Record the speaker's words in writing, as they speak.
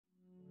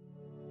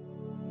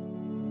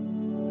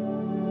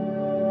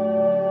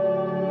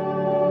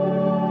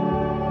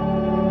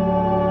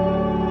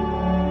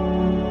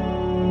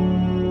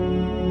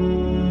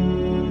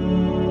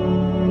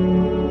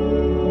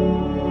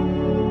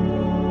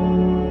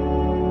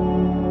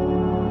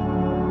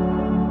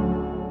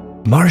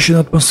Martian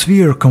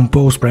atmosphere,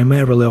 composed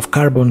primarily of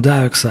carbon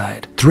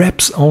dioxide,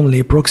 traps only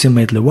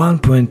approximately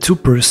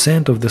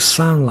 1.2% of the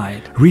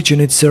sunlight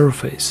reaching its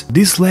surface.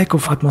 This lack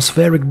of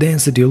atmospheric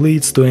density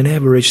leads to an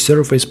average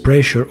surface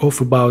pressure of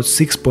about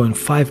 6.5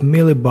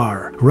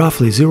 millibar,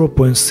 roughly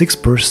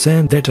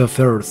 0.6% that of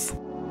Earth.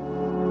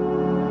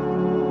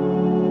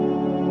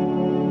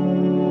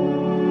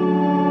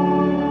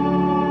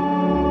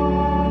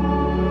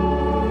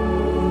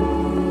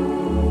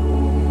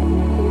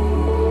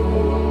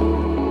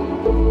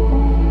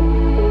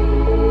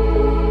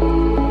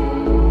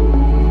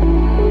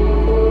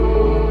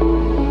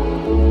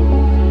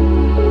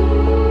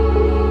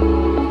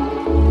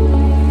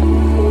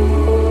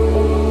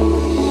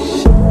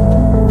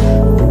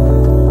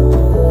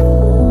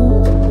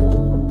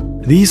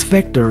 These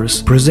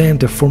factors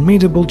present a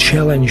formidable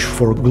challenge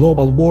for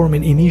global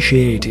warming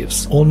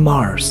initiatives on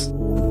Mars.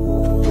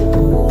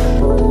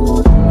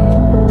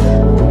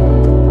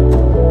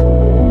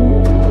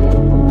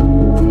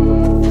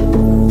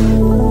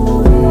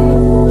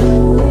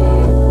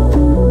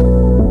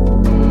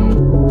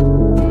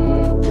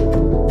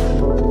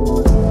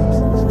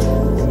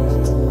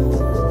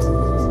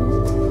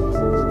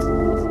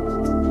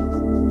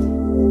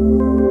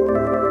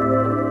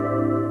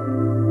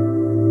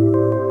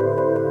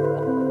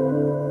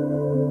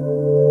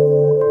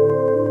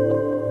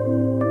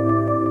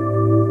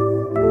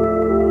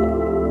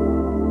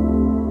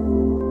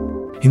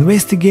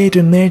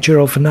 Investigating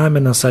natural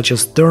phenomena such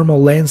as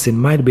thermal lensing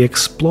might be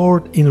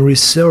explored in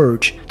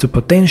research to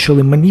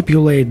potentially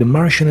manipulate the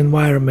Martian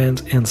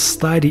environment and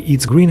study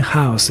its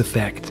greenhouse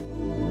effect.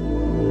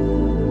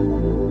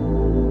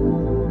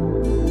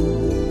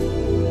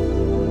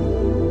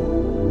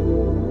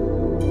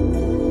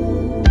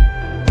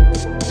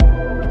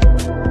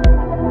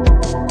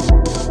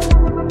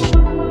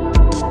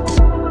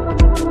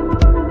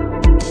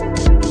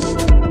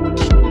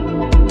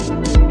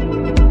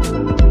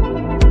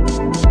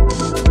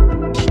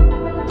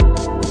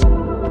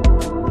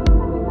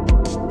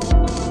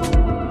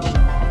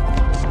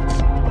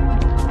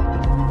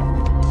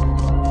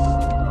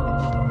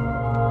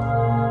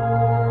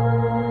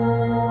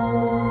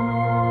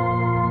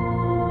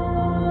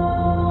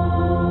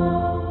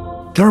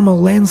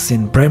 Thermal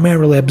lensing,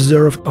 primarily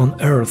observed on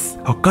Earth,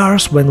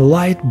 occurs when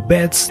light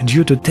bends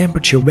due to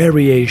temperature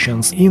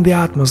variations in the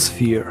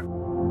atmosphere.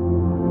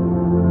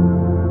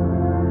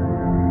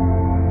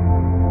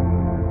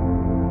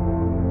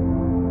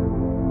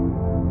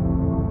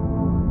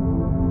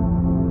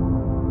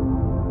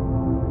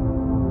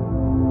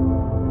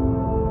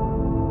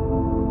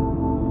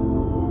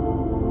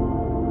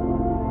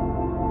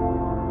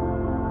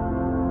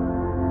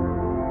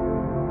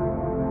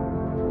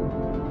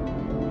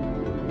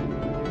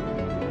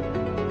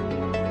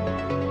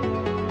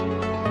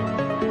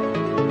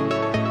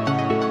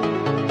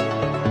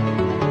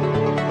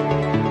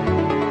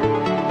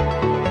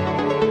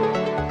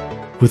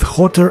 With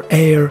hotter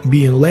air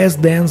being less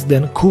dense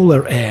than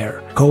cooler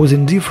air,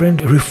 causing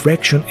different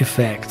refraction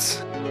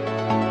effects.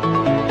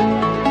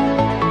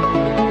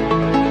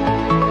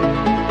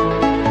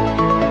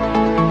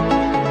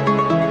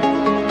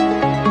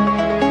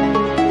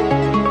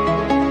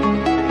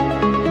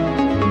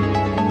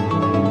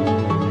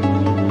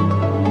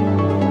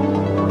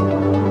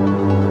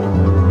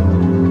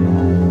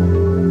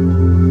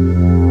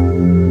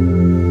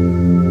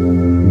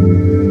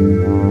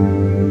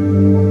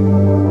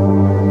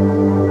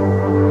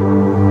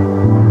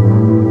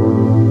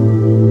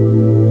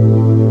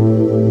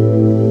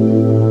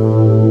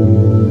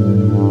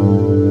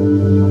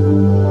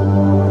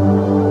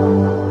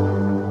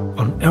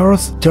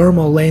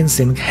 Thermal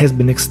lensing has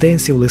been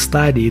extensively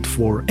studied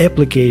for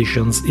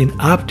applications in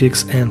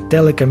optics and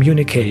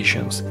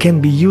telecommunications,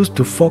 can be used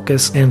to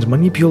focus and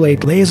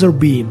manipulate laser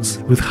beams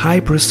with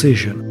high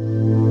precision.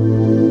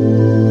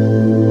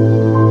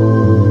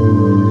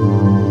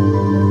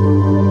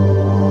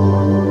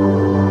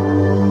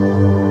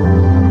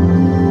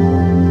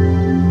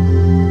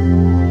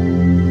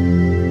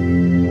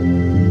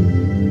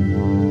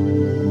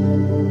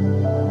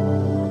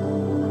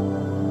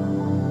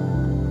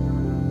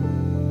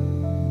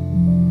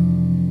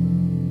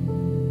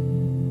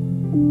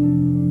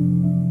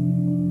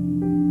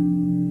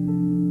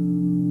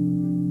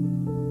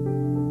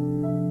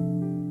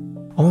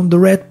 On the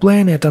Red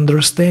Planet,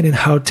 understanding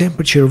how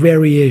temperature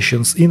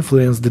variations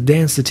influence the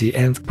density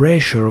and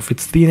pressure of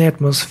its thin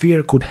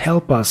atmosphere could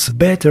help us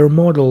better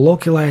model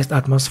localized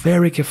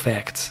atmospheric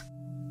effects.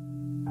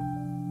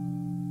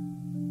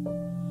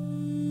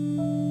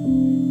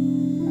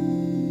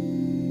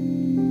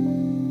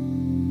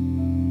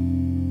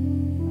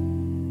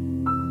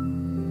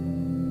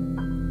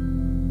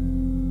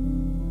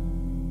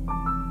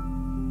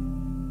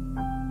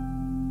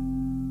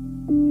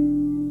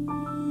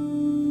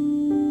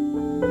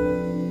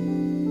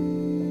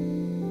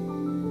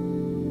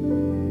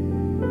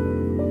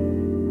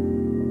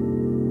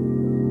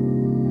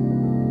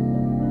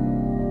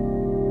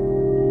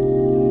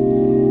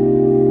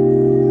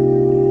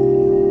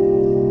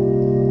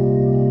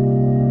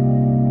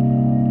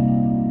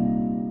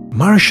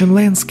 Martian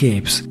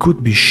landscapes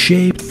could be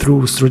shaped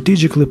through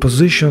strategically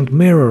positioned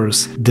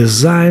mirrors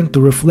designed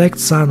to reflect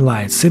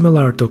sunlight,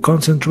 similar to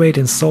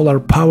concentrated solar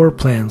power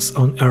plants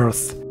on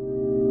Earth.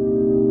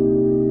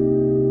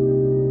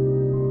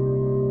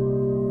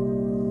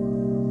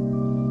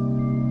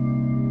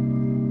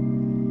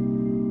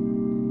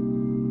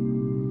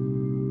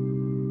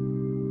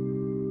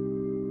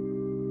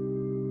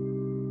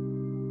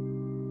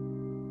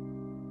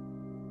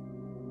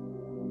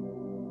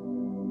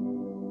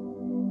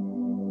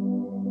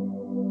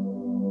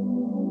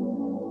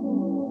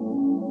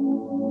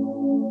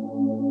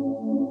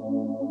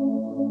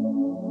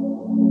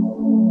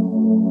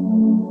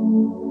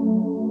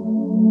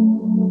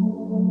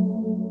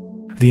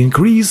 The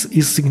increase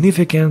is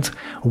significant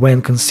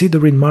when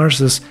considering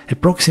Mars's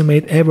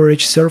approximate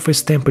average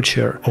surface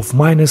temperature of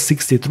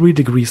 -63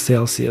 degrees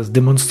Celsius,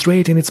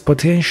 demonstrating its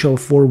potential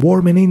for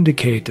warming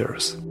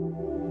indicators.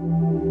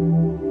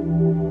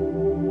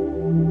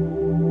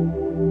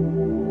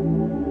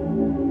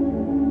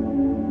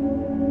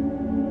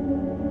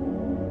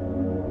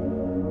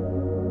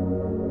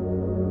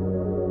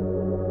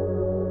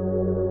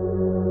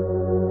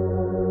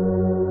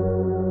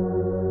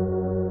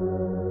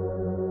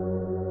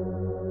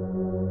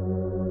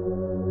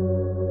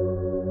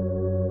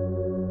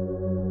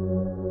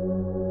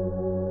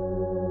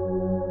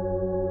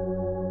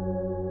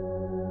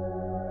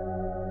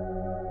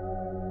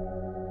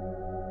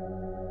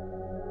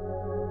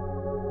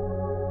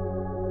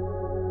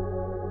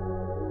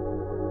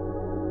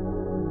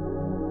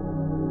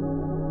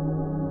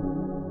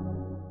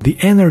 The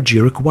energy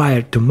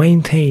required to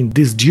maintain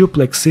these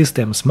duplex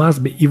systems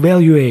must be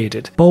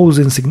evaluated,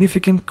 posing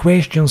significant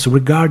questions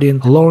regarding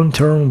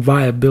long-term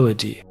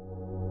viability.